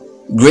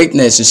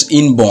Greatness is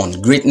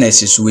inborn,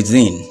 greatness is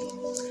within.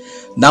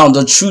 Now,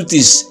 the truth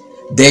is,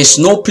 there is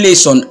no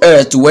place on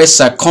earth where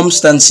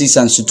circumstances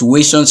and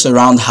situations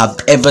around have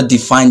ever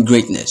defined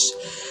greatness.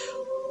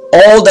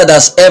 All that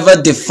has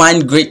ever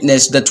defined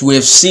greatness that we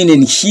have seen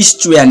in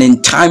history and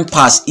in time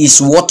past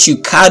is what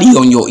you carry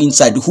on your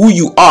inside, who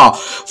you are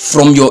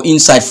from your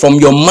inside, from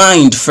your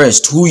mind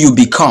first, who you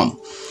become.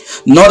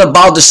 Not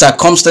about the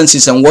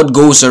circumstances and what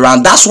goes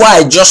around. That's why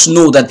I just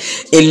know that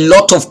a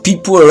lot of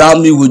people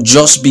around me will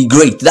just be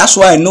great. That's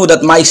why I know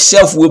that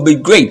myself will be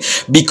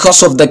great,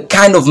 because of the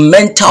kind of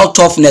mental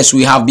toughness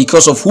we have,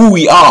 because of who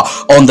we are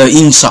on the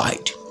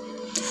inside.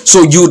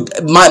 So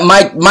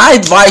my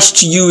advice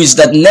to you is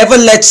that never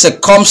let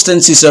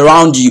circumstances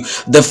around you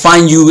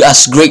define you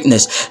as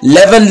greatness.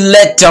 Never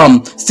let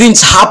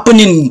things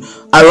happening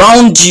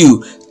around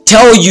you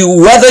tell you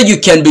whether you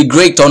can be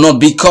great or not,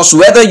 because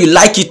whether you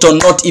like it or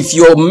not, if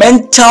your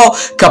mental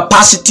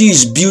capacity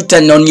is built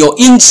and on your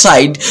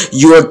inside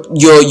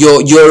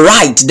you're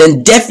right,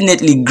 then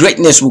definitely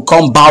greatness will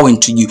come bowing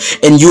to you,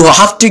 and you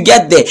have to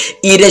get there.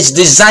 It is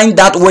designed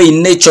that way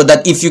in nature,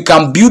 that if you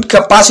can build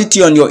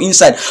capacity on your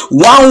inside,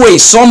 one way,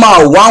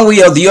 somehow, one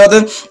way or the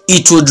other,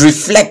 it would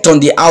reflect on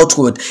the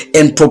outward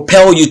and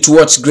propel you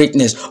towards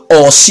greatness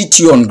or sit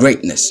you on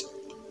greatness.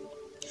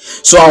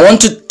 So I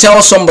want to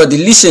tell somebody,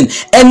 listen,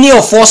 any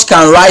of us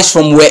can rise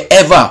from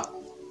wherever.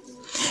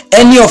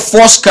 Any of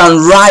us can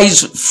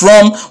rise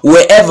from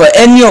wherever.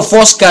 Any of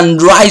us can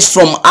rise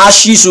from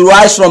ashes,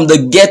 rise from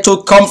the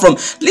ghetto, come from.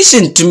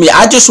 Listen to me,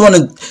 I just want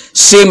to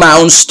say my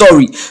own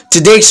story.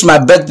 Today is my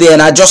birthday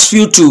and I just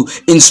feel to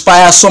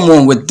inspire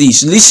someone with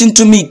this. Listen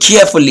to me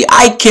carefully.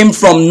 I came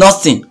from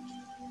nothing.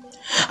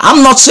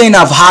 I'm not saying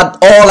I've had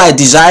all I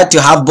desire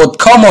to have, but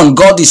come on,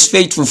 God is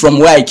faithful. From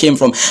where I came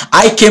from,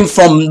 I came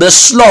from the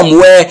slum,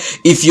 where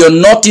if you're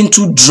not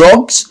into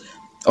drugs,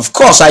 of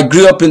course I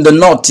grew up in the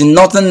north, in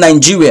northern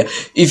Nigeria.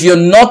 If you're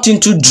not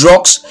into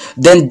drugs,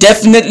 then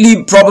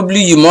definitely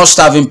probably you must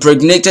have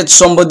impregnated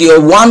somebody,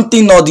 or one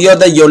thing or the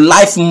other, your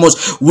life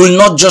will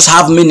not just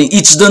have meaning.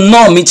 It's the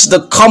norm, it's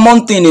the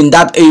common thing in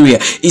that area.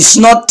 It's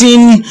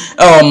nothing,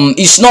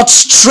 it's not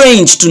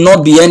strange to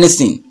not be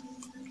anything.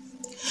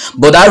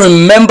 But I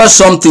remember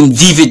something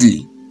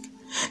vividly,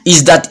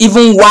 is that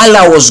even while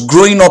I was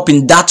growing up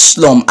in that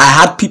slum, I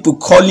had people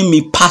calling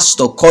me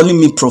pastor, calling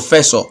me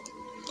professor,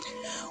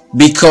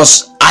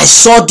 because I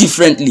saw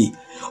differently.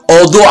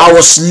 Although I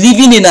was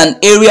living in an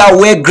area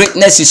where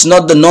greatness is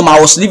not the norm, I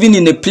was living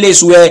in a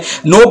place where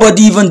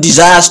nobody even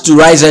desires to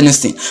rise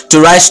anything, to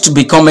rise to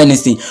become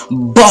anything.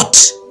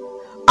 But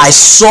I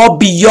saw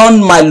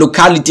beyond my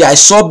locality, I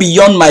saw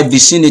beyond my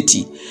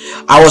vicinity.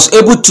 I was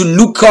able to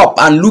look up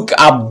and look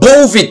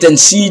above it and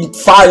see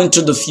far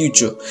into the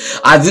future.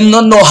 I did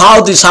not know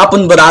how this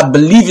happened, but I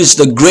believe it's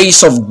the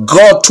grace of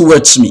God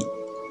towards me.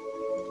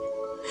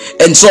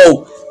 And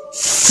so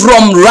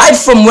right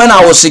from when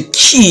I was a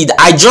kid,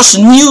 I just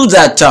knew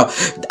that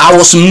I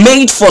was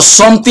made for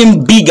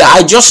something bigger.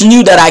 I just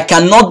knew that I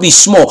cannot be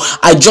small.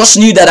 I just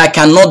knew that I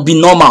cannot be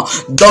normal.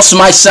 Does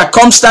my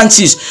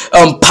circumstances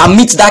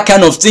permit that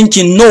kind of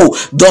thinking? No.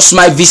 Does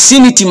my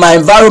vicinity, my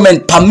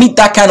environment permit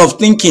that kind of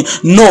thinking?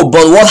 No.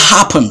 But what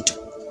happened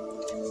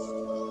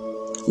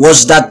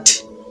was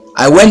that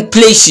I went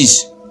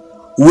places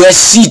where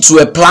seeds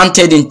were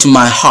planted into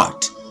my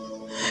heart,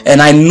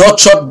 and I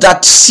nurtured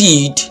that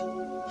seed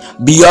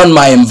beyond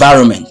my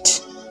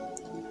environment.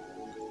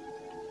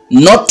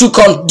 Not too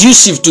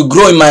conducive to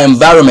grow in my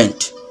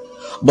environment,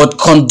 but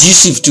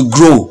conducive to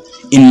grow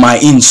in my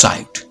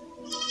inside.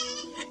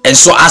 And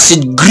so as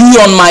it grew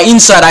on my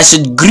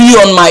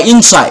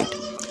inside,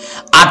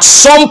 at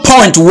some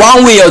point,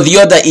 one way or the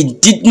other,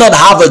 it did not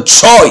have a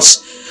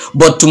choice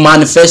but to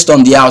manifest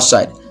on the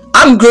outside.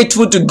 I'm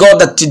grateful to God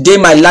that today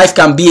my life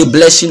can be a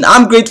blessing.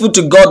 I'm grateful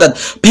to God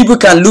that people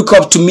can look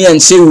up to me and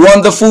say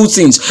wonderful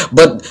things,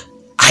 but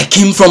I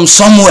came from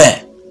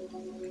somewhere.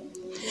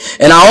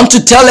 And I want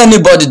to tell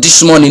anybody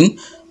this morning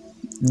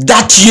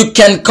that you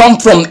can come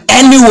from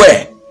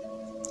anywhere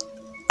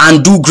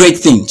and do great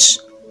things.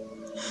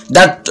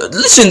 That,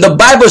 listen, the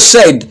Bible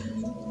said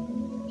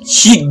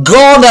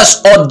God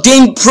has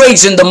ordained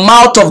praise in the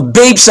mouth of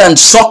babes and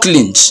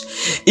sucklings.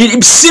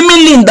 It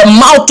seemingly in the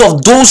mouth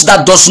of those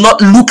that does not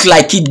look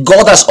like it,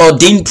 God has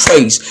ordained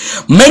praise.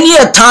 Many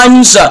a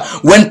times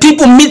when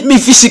people meet me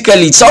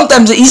physically,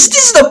 sometimes, is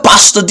this the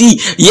Pastor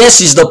D? Yes,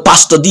 it's the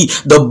Pastor D.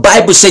 The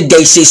Bible said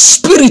there is a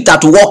spirit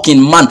at work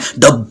in man.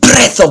 The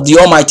breath of the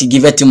Almighty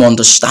giveth him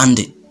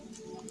understanding.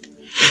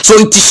 So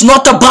it is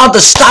not about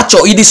the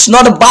stature. It is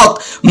not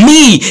about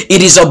me.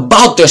 It is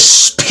about the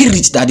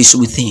spirit that is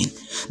within.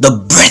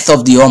 The breath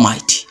of the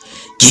Almighty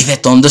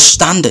giveth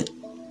understanding.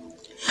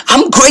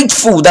 I'm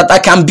grateful that I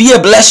can be a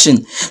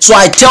blessing. So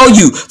I tell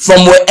you,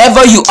 from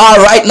wherever you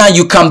are right now,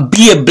 you can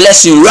be a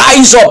blessing.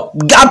 Rise up,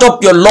 guard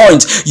up your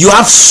loins. You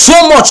have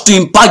so much to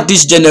impact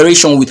this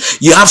generation with.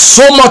 You have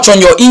so much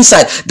on your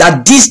inside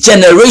that this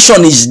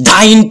generation is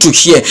dying to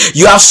hear.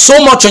 You have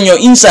so much on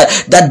your inside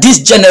that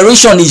this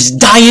generation is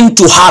dying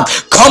to have.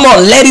 Come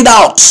on, let it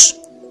out.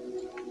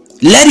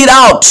 Let it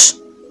out.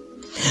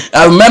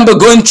 I remember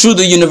going through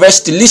the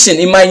university. Listen,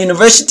 in my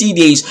university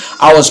days,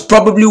 I was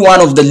probably one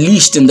of the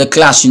least in the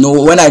class,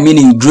 when I mean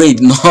in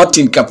grade, not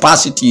in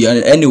capacity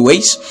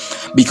anyways,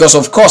 because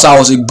of course I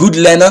was a good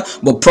learner,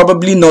 but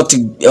probably not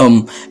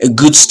a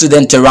good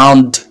student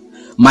around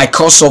my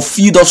course of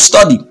field of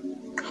study.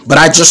 But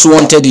I just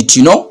wanted it,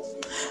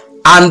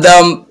 and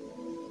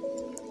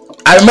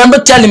I remember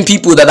telling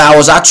people that I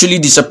was actually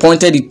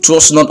disappointed. It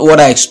was not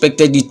what I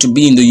expected it to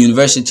be in the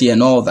university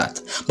and all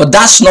that. But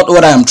that's not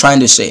what I am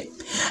trying to say.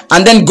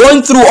 And then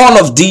going through all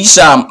of these,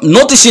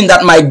 noticing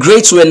that my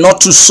grades were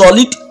not too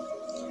solid,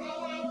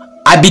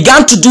 I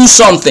began to do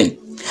something.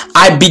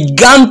 I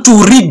began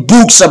to read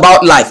books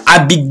about life.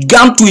 I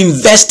began to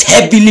invest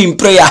heavily in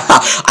prayer.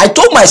 I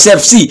told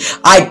myself, see,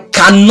 I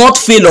cannot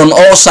fail on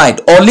all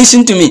sides. Or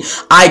listen to me,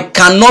 I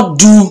cannot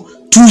do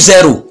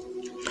 2-0.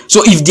 So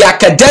if the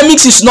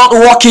academics is not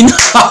working,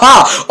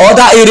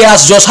 other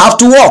areas just have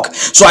to work.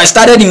 So I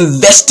started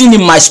investing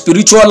in my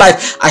spiritual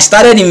life. I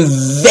started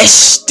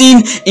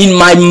investing in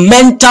my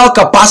mental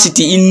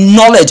capacity, in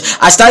knowledge.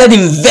 I started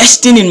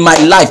investing in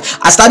my life.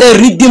 I started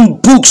reading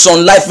books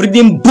on life,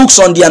 reading books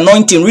on the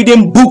anointing,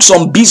 reading books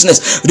on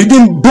business,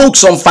 reading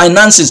books on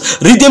finances,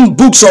 reading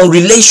books on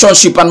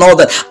relationship and all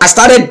that. I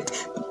started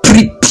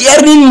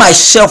preparing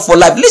myself for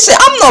life. Listen,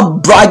 I'm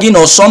not bragging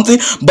or something,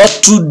 but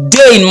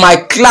today in my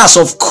class,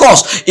 of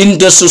course, in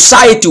the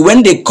society,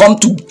 when they come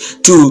to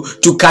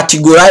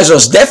categorize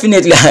us,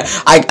 definitely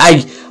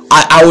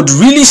I would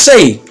really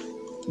say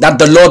that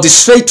the Lord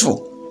is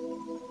faithful.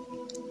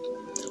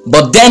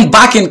 But then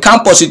back in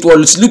campus, it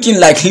was looking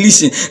like,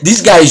 listen,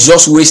 this guy is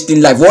just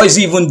wasting life. What is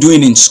he even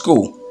doing in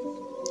school?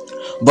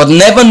 But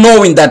never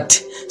knowing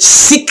that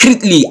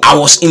secretly I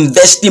was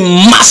investing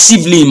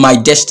massively in my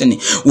destiny.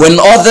 When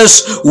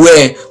others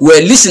were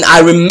listen,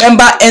 I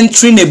remember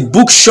entering a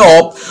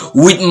bookshop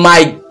with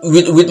my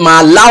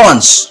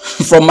allowance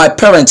from my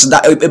parents,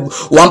 that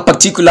one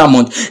particular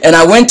month, and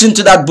I went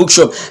into that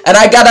bookshop and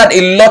I gathered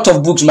a lot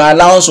of books. My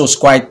allowance was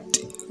quite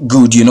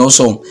good,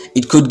 so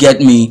it could get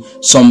me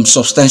some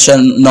substantial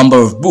number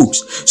of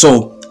books.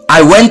 So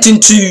I went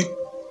into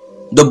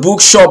the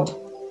bookshop,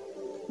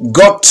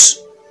 got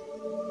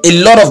a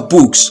lot of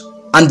books,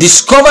 and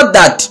discovered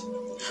that,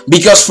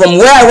 because from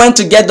where I went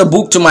to get the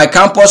book to my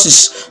campus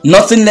is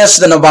nothing less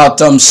than about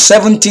 10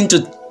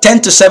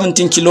 to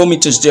 17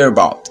 kilometers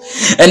thereabout.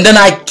 And then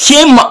I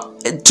came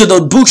to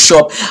the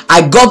bookshop,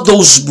 I got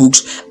those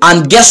books,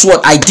 and guess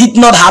what? I did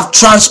not have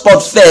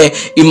transport fare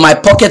in my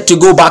pocket to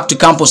go back to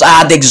campus. I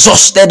had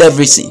exhausted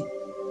everything.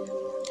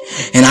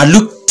 And I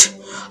looked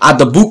at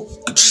the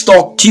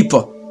bookstore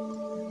keeper,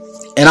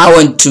 and I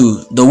went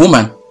to the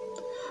woman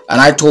and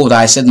I told her,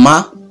 I said,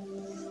 Ma,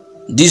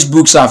 these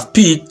books I've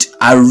picked,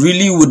 I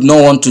really would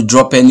not want to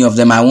drop any of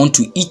them. I want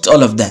to eat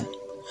all of them.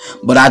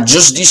 But I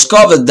just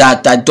discovered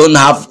that I don't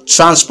have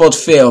transport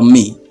fare on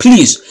me.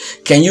 Please,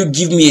 can you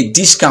give me a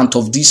discount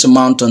of this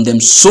amount on them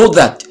so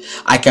that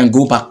I can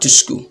go back to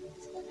school?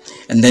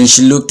 And then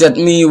she looked at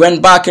me,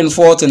 went back and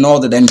forth and all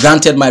that, and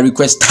granted my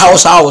request. That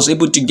was how I was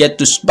able to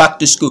get back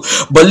to school.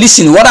 But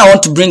listen, what I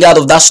want to bring out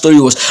of that story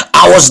was,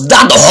 I was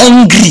that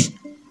hungry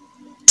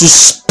to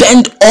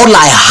spend all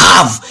I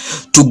have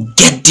to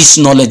get this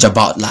knowledge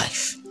about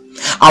life.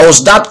 I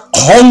was that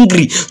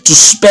hungry to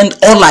spend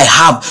all I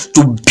have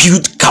to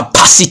build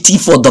capacity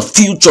for the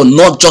future,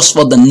 not just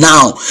for the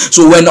now.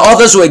 So when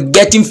others were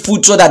getting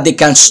food so that they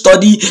can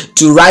study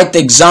to write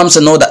exams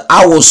and all that,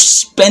 I was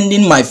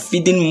spending my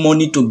feeding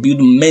money to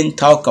build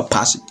mental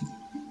capacity.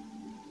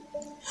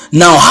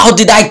 Now, how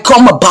did I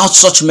come about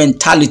such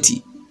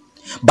mentality?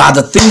 By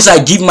the things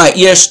I give my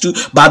ears to,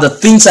 by the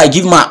things I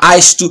give my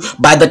eyes to,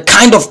 by the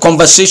kind of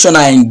conversation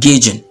I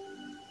engage in.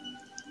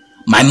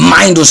 My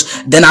mind was,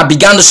 then I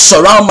began to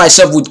surround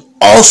myself with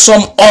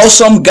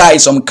awesome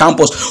guys on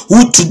campus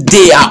who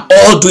today are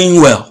all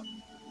doing well.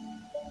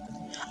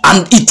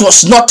 And it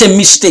was not a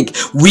mistake.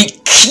 We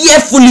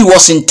carefully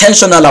was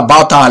intentional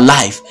about our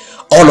life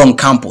all on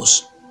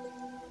campus.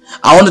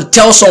 I want to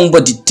tell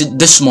somebody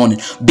this morning,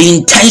 be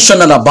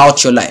intentional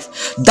about your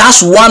life.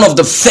 That's one of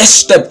the first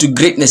steps to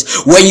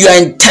greatness. When you are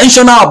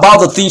intentional about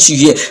the things you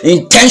hear,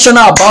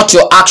 intentional about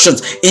your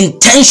actions,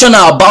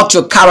 intentional about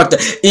your character,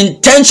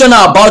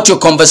 intentional about your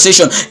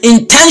conversation,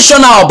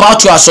 intentional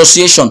about your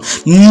association,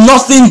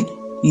 nothing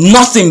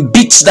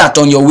beats that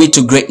on your way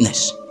to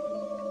greatness.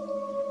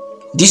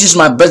 This is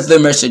my birthday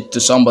message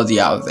to somebody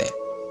out there,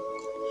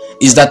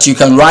 is that you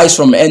can rise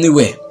from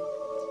anywhere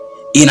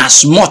in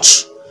as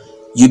much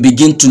you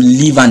begin to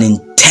live an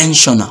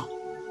intentional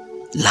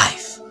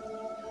life.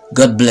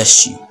 God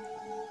bless you.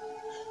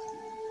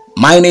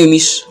 My name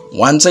is,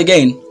 once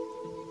again,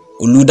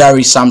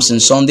 Oludari Samson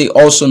Sunday,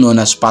 also known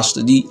as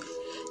Pastor D.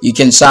 You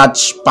can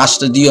search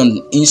Pastor D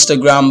on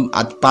Instagram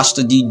at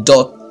pastor.dee.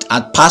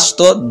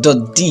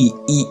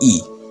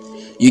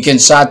 You can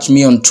search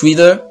me on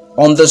Twitter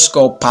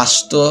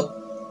 _PastorDEE.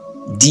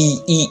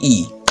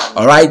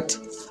 Alright?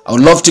 I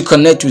would love to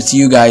connect with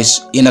you guys.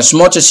 In as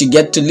much as you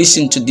get to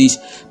listen to this,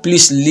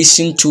 please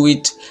listen to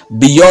it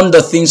beyond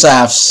the things I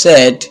have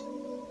said.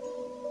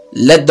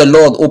 Let the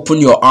Lord open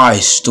your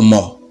eyes to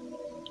more.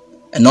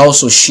 and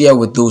also share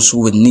with those who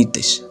would need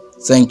this.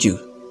 Thank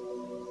you.